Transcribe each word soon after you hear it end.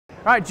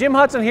All right, Jim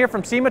Hudson here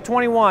from SEMA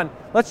 21.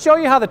 Let's show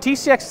you how the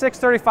TCX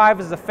 635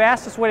 is the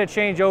fastest way to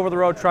change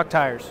over-the-road truck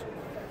tires.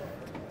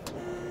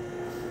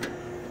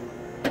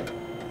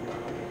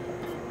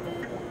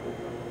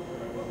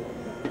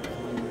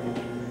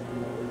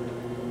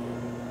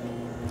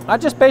 I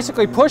just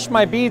basically push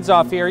my beads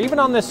off here. Even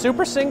on this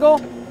super single,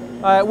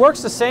 it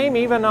works the same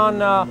even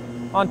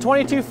on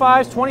 22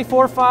 5s,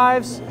 24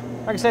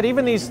 5s. Like I said,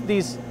 even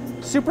these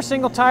super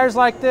single tires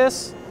like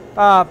this,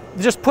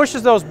 just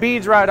pushes those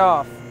beads right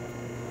off.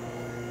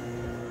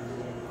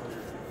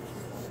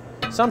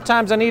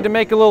 Sometimes I need to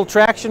make a little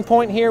traction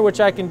point here, which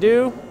I can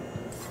do.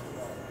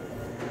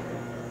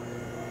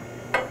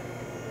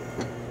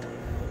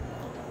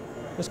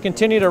 Just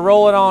continue to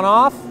roll it on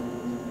off.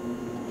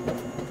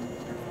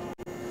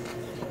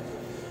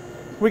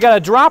 We got a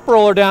drop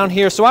roller down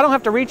here, so I don't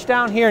have to reach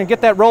down here and get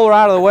that roller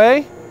out of the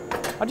way.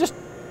 I just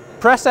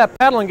press that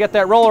pedal and get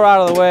that roller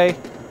out of the way.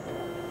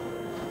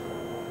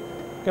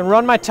 Can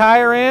run my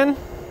tire in.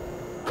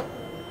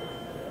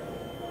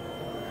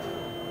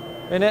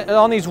 And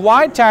on these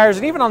wide tires,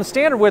 and even on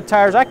standard width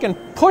tires, I can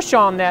push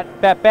on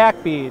that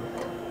back bead.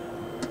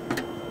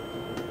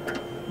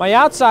 My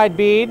outside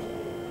bead,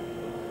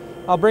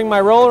 I'll bring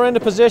my roller into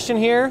position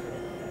here.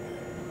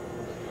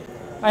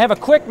 I have a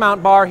quick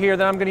mount bar here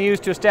that I'm going to use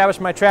to establish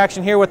my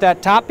traction here with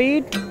that top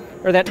bead,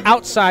 or that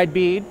outside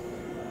bead.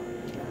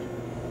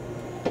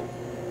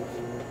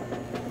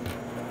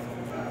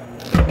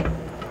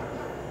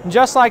 And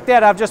just like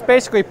that, I've just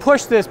basically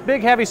pushed this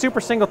big heavy super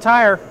single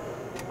tire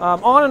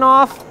on and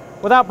off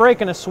without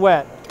breaking a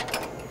sweat.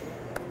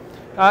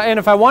 And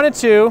if I wanted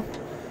to,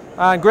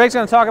 and Greg's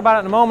going to talk about it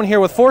in a moment here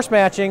with force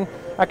matching,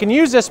 I can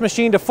use this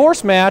machine to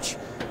force match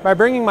by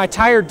bringing my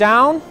tire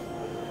down,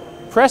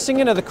 pressing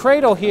into the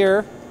cradle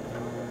here,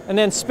 and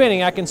then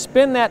spinning. I can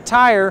spin that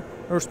tire,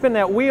 or spin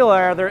that wheel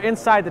there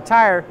inside the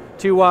tire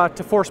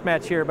to force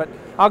match here. But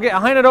I'll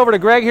hand it over to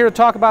Greg here to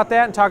talk about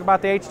that and talk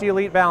about the HD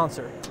Elite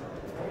Balancer.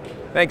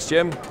 Thanks,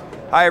 Jim.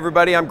 Hi,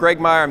 everybody. I'm Greg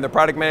Meyer. I'm the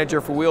product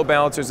manager for wheel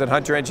balancers at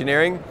Hunter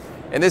Engineering.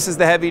 And this is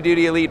the Heavy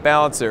Duty Elite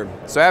Balancer.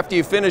 So after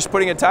you finish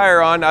putting a tire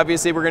on,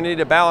 obviously we're going to need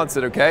to balance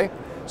it, okay?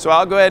 So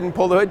I'll go ahead and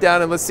pull the hood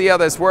down and let's see how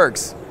this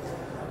works.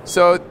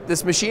 So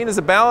this machine is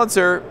a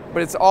balancer,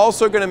 but it's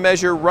also going to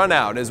measure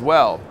runout as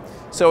well.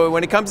 So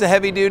when it comes to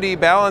heavy duty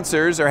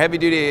balancers, or heavy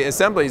duty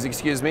assemblies,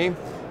 excuse me,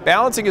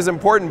 balancing is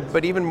important,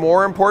 but even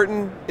more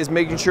important is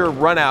making sure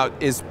runout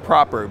is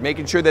proper,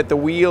 making sure that the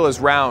wheel is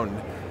round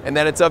and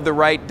that it's of the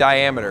right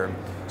diameter.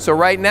 So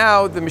right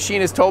now, the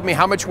machine has told me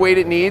how much weight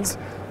it needs.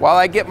 While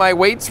I get my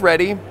weights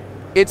ready,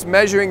 it's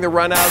measuring the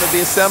runout of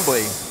the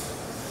assembly.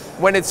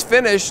 When it's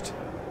finished,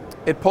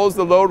 it pulls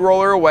the load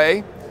roller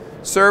away,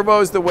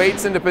 servos the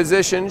weights into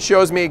position,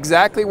 shows me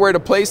exactly where to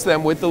place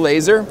them with the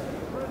laser.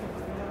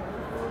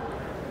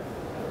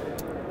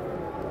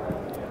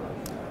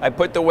 I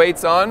put the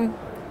weights on,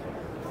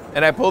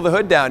 and I pull the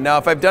hood down. Now,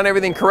 if I've done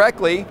everything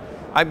correctly,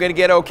 I'm gonna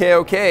get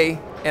okay,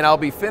 and I'll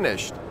be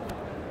finished.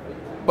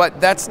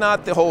 But that's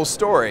not the whole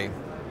story.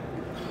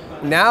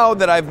 Now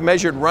that I've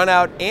measured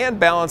runout and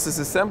balanced this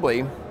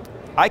assembly,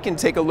 I can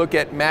take a look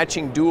at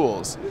matching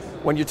duals.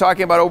 When you're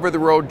talking about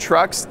over-the-road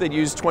trucks that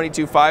use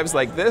 22 5s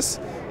like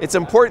this, it's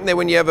important that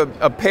when you have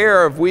a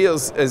pair of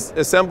wheels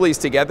assemblies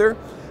together,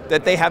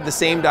 that they have the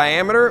same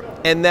diameter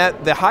and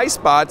that the high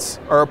spots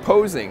are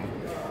opposing.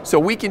 So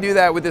we can do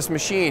that with this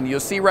machine. You'll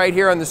see right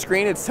here on the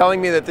screen, it's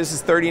telling me that this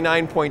is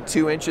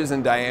 39.2 inches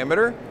in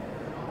diameter.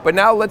 But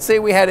now let's say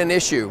we had an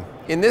issue.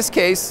 In this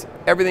case,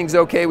 everything's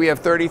okay. We have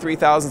 33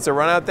 thousandths of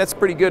runout. That's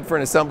pretty good for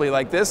an assembly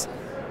like this.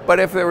 But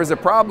if there was a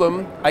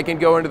problem, I can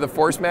go into the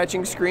force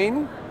matching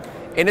screen,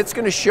 and it's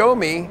going to show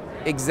me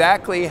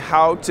exactly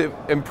how to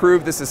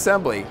improve this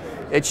assembly.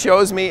 It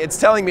shows me, it's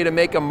telling me to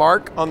make a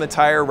mark on the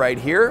tire right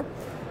here,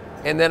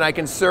 and then I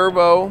can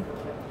servo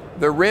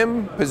the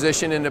rim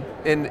position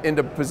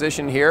into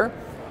position here,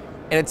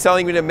 and it's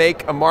telling me to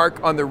make a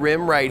mark on the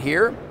rim right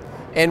here.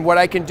 And what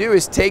I can do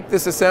is take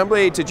this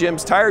assembly to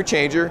Jim's tire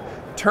changer,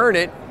 turn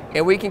it,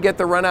 and we can get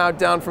the runout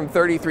down from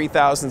 33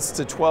 thousandths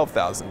to 12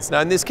 thousandths.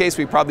 Now in this case,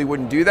 we probably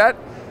wouldn't do that,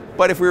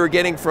 but if we were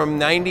getting from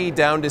 90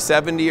 down to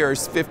 70 or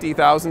 50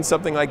 thousandths,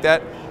 something like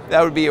that,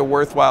 that would be a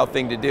worthwhile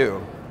thing to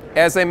do.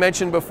 As I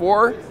mentioned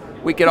before,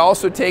 we could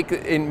also take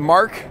and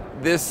mark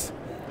this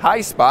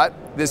high spot.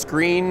 This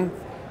green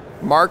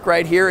mark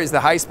right here is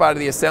the high spot of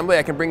the assembly.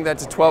 I can bring that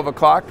to 12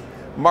 o'clock,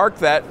 mark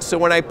that, so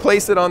when I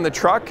place it on the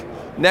truck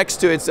next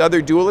to its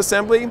other dual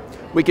assembly,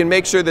 we can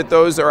make sure that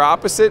those are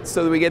opposite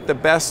so that we get the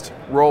best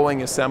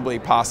rolling assembly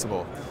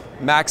possible.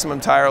 Maximum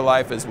tire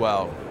life as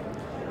well.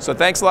 So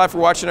thanks a lot for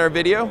watching our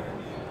video,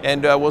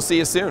 and we'll see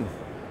you soon.